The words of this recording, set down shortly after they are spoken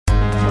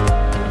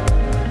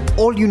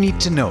all you need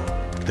to know,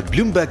 the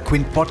Bloomberg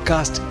Quint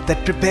podcast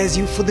that prepares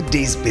you for the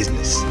day's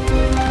business.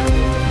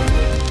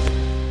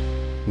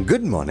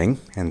 Good morning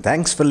and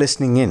thanks for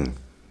listening in.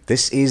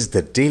 This is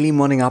the Daily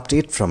Morning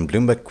Update from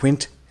Bloomberg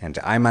Quint and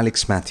I'm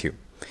Alex Matthew.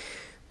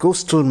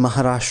 Coastal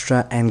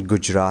Maharashtra and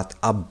Gujarat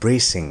are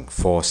bracing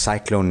for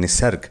Cyclone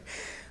Nisarg,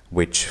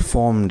 which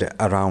formed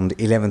around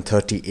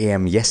 11:30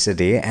 a.m.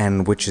 yesterday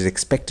and which is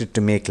expected to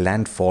make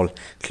landfall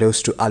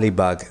close to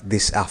Alibag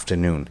this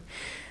afternoon.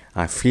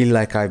 I feel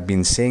like I've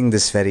been saying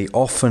this very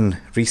often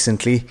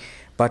recently,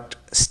 but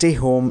stay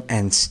home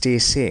and stay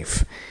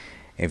safe.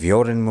 If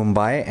you're in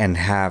Mumbai and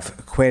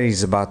have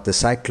queries about the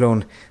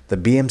cyclone, the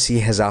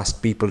BMC has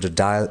asked people to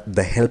dial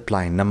the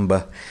helpline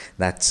number,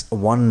 that's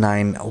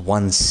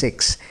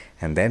 1916,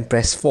 and then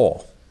press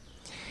 4.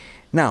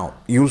 Now,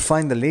 you'll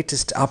find the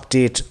latest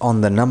update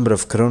on the number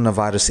of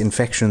coronavirus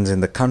infections in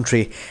the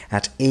country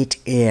at 8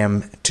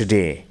 a.m.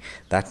 today.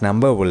 That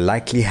number will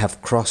likely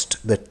have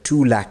crossed the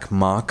 2 lakh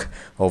mark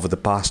over the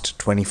past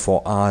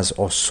 24 hours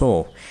or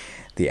so.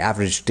 The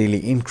average daily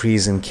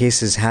increase in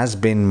cases has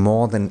been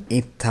more than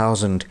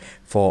 8,000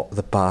 for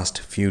the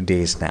past few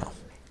days now.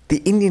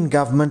 The Indian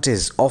government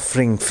is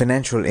offering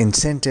financial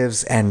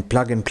incentives and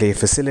plug-and-play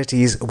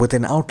facilities with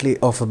an outlay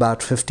of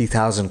about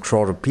 50,000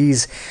 crore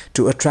rupees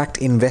to attract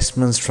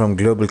investments from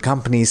global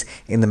companies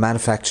in the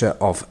manufacture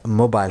of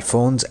mobile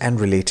phones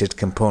and related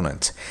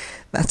components.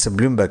 That's a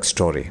Bloomberg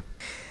story.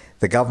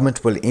 The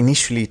government will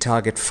initially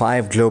target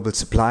 5 global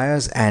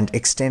suppliers and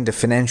extend a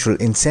financial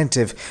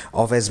incentive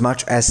of as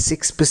much as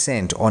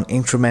 6% on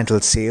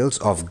incremental sales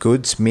of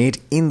goods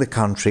made in the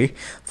country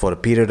for a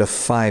period of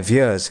 5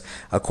 years,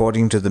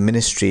 according to the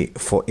Ministry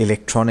for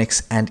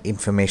Electronics and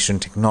Information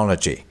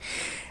Technology.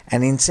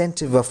 An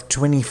incentive of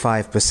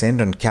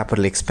 25% on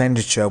capital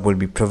expenditure will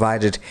be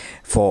provided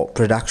for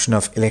production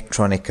of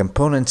electronic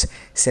components,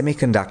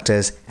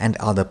 semiconductors, and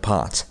other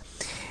parts.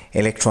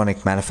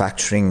 Electronic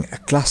manufacturing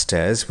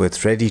clusters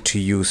with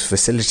ready-to-use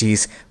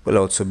facilities will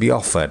also be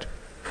offered.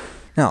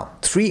 Now,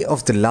 3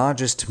 of the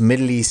largest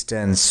Middle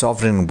Eastern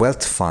sovereign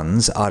wealth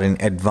funds are in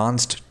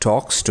advanced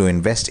talks to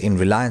invest in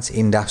Reliance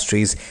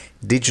Industries'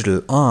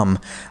 digital arm,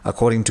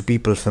 according to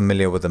people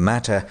familiar with the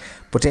matter,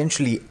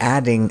 potentially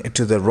adding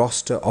to the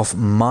roster of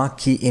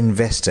marquee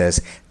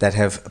investors that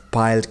have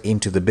piled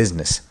into the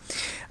business.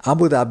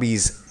 Abu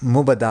Dhabi's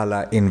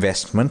Mubadala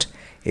Investment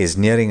is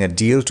nearing a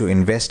deal to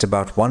invest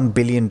about $1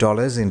 billion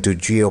into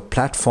Jio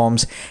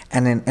Platforms,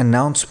 and an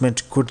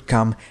announcement could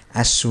come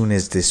as soon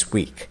as this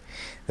week.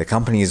 The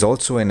company is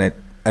also in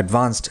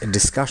advanced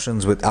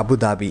discussions with Abu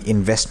Dhabi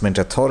Investment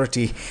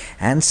Authority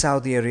and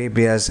Saudi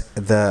Arabia's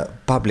The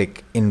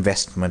Public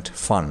Investment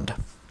Fund.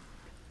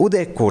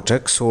 Uday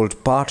Kotak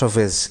sold part of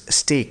his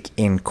stake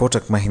in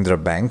Kotak Mahindra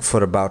Bank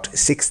for about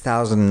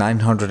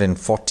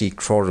 6,940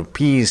 crore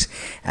rupees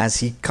as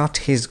he cut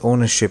his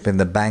ownership in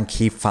the bank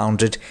he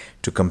founded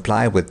to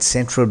comply with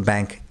central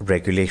bank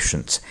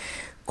regulations.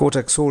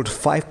 Kotak sold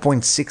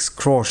 5.6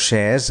 crore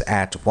shares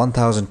at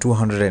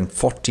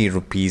 1,240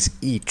 rupees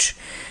each,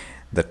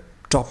 the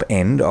top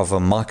end of a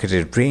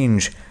marketed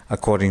range,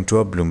 according to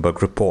a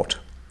Bloomberg report.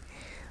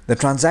 The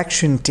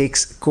transaction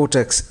takes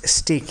Kotak's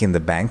stake in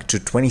the bank to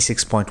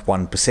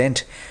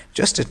 26.1%,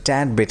 just a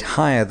tad bit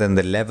higher than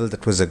the level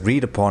that was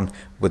agreed upon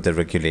with the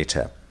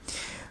regulator.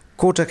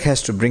 Kotak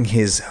has to bring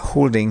his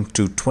holding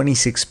to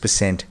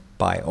 26%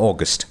 by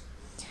August.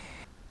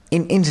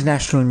 In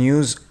international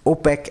news,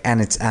 OPEC and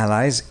its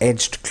allies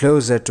edged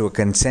closer to a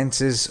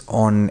consensus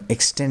on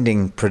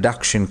extending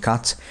production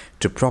cuts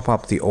to prop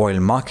up the oil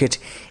market,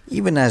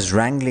 even as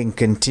wrangling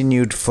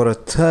continued for a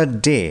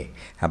third day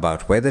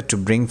about whether to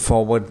bring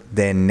forward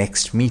their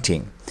next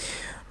meeting.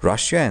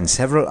 Russia and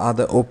several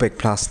other OPEC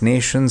Plus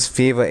nations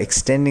favor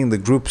extending the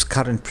group's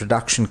current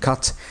production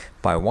cuts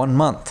by 1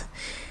 month.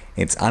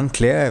 It's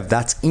unclear if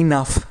that's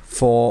enough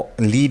for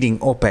leading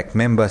OPEC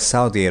member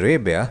Saudi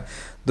Arabia,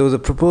 though the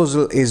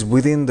proposal is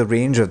within the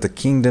range of the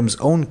kingdom's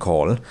own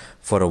call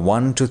for a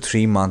 1 to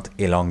 3 month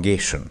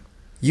elongation.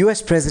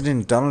 US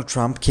President Donald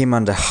Trump came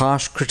under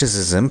harsh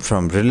criticism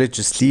from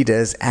religious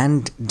leaders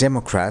and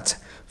Democrats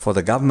for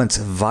the government's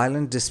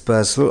violent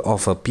dispersal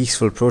of a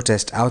peaceful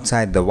protest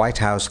outside the White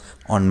House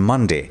on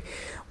Monday,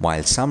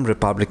 while some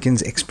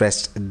Republicans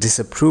expressed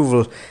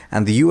disapproval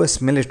and the US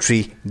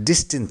military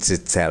distanced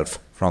itself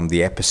from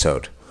the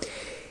episode.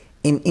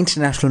 In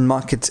international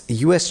markets,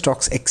 US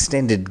stocks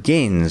extended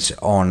gains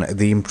on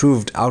the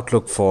improved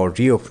outlook for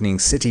reopening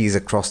cities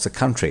across the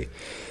country.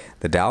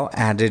 The Dow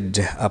added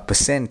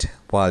 1%,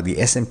 while the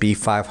S&P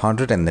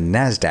 500 and the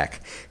Nasdaq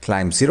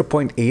climbed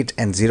 0.8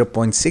 and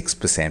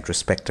 0.6%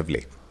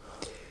 respectively.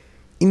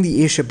 In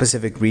the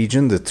Asia-Pacific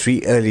region, the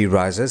 3 early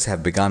risers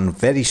have begun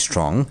very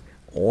strong,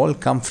 all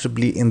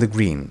comfortably in the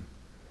green.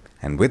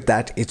 And with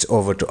that, it's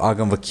over to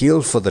Agam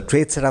Vakil for the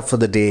trade setup for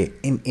the day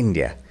in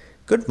India.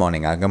 Good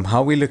morning, Agam.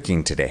 How are we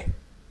looking today?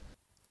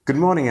 Good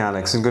morning,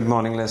 Alex, and good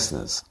morning,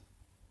 listeners.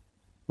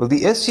 Well,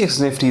 the SGX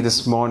Nifty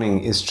this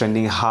morning is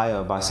trending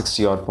higher by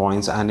 60 odd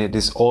points, and it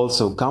is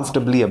also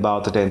comfortably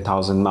above the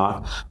 10,000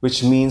 mark,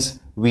 which means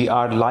we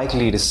are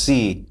likely to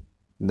see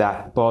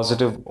that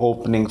positive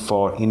opening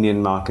for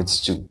Indian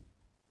markets too.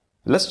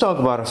 Let's talk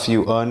about a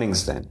few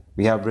earnings then.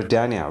 We have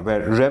Britannia,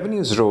 where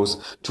revenues rose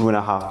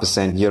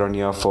 2.5%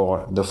 year-on-year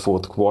for the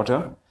fourth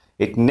quarter.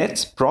 Its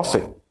net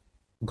profit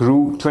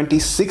grew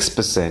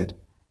 26%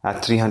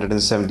 at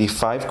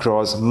 375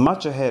 crores,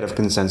 much ahead of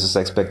consensus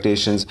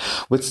expectations,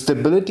 with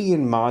stability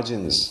in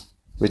margins,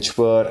 which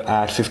were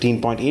at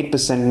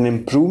 15.8%, an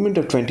improvement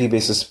of 20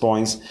 basis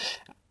points.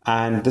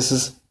 And this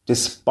is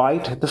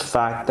despite the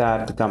fact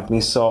that the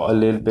company saw a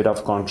little bit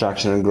of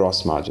contraction in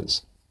gross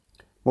margins.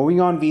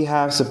 Moving on, we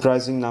have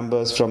surprising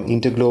numbers from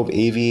Interglobe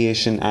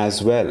Aviation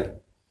as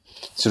well.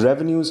 So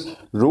revenues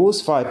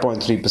rose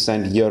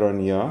 5.3%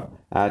 year-on-year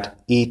at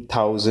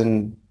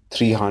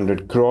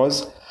 8,300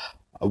 crores.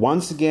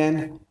 Once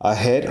again,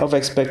 ahead of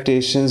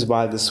expectations,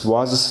 while this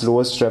was the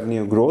slowest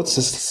revenue growth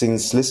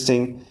since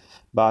listing,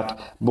 but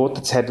both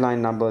its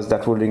headline numbers,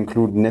 that would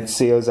include net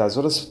sales as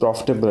well as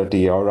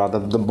profitability, or rather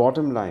the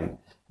bottom line,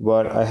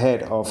 were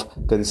ahead of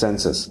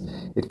consensus.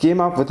 It came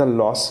up with a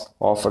loss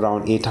of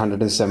around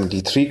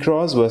 873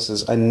 crores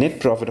versus a net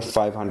profit of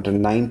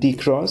 590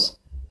 crores,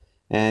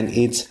 and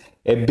its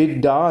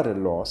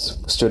EBITDA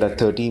loss stood at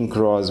 13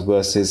 crores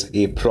versus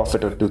a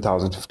profit of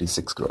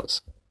 2,056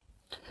 crores.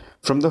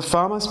 From the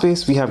pharma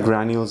space, we have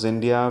Granules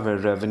India, where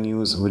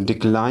revenues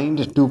declined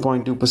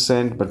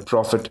 2.2%, but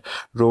profit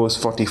rose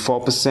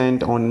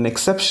 44% on an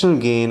exceptional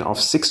gain of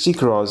 60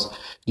 crores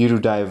due to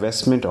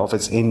divestment of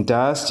its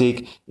entire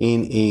stake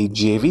in a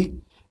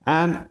JV,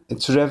 and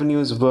its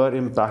revenues were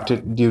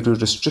impacted due to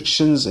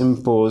restrictions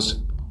imposed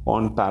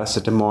on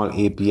paracetamol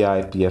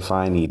API,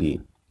 PFI, and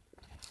ED.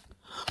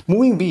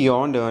 Moving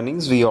beyond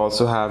earnings, we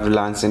also have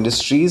Reliance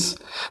Industries,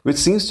 which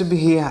seems to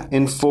be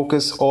in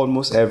focus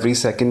almost every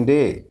second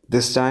day.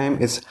 This time,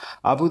 it's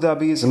Abu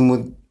Dhabi's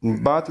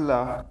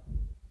Mubadala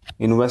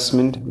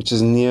investment, which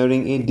is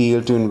nearing a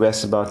deal to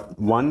invest about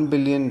 $1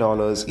 billion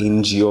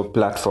in Jio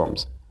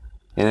platforms.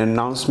 An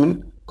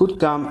announcement could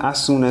come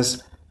as soon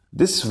as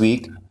this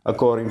week,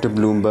 according to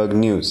Bloomberg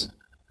News.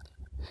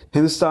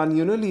 Hindustan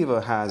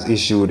Unilever has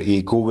issued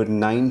a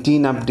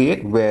COVID-19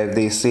 update where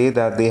they say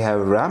that they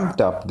have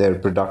ramped up their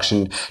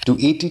production to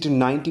 80 to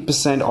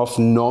 90% of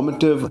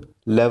normative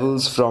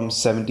levels from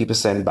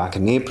 70% back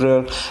in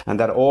April, and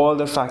that all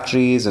the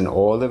factories and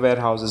all the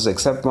warehouses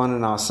except one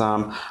in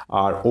Assam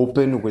are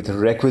open with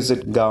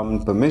requisite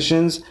government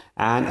permissions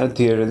and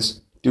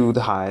adherence to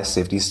the highest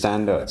safety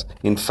standards.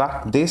 In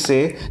fact, they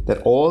say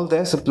that all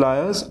their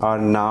suppliers are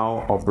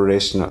now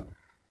operational.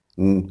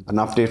 An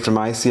update from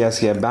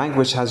ICICI Bank,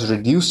 which has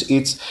reduced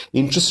its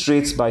interest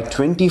rates by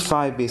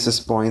 25 basis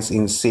points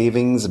in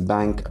savings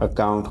bank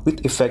account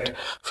with effect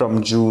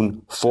from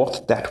June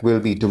 4th, that will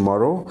be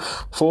tomorrow.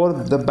 For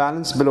the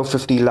balance below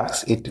 50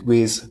 lakhs, it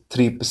weighs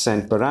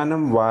 3% per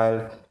annum,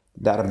 while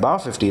that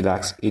above 50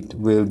 lakhs, it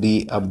will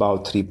be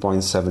about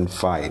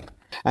 3.75.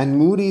 And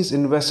Moody's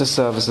Investor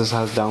Services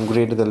has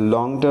downgraded the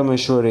long-term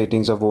issuer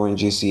ratings of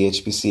ONGC,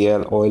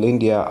 HPCL, Oil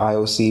India,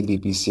 IOC,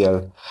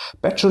 BPCL,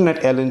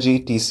 Petronet,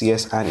 LNG,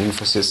 TCS, and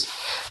Infosys.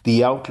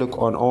 The outlook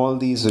on all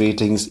these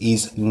ratings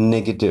is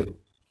negative.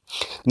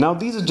 Now,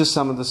 these are just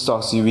some of the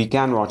stocks we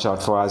can watch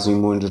out for as we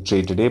move into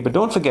trade today. But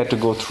don't forget to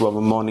go through our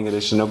morning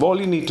edition of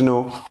All You Need to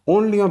Know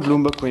only on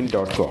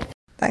BloombergQuint.com.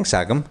 Thanks,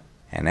 Agam.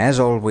 And as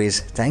always,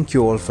 thank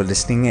you all for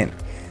listening in.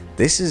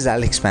 This is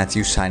Alex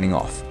Matthews signing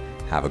off.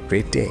 Have a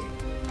great day.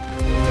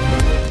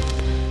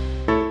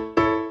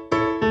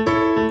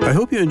 I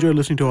hope you enjoyed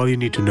listening to All You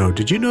Need to Know.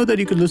 Did you know that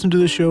you can listen to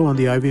the show on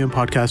the IVM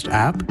Podcast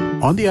app?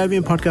 On the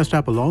IVM Podcast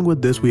app, along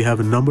with this, we have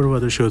a number of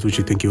other shows which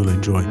you think you'll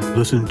enjoy.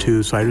 Listen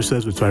to Cyrus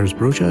Says with Cyrus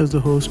Brocha as the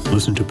host.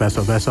 Listen to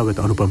Paisa Vaisa with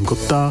Anupam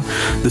Gupta.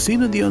 The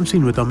Scene and the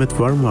Unseen with Amit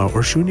Verma,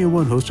 or Shunya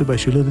One hosted by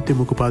Shiladitya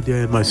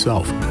Mukhopadhyay and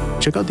myself.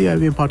 Check out the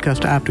IVM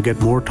Podcast app to get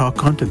more talk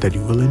content that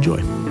you will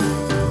enjoy.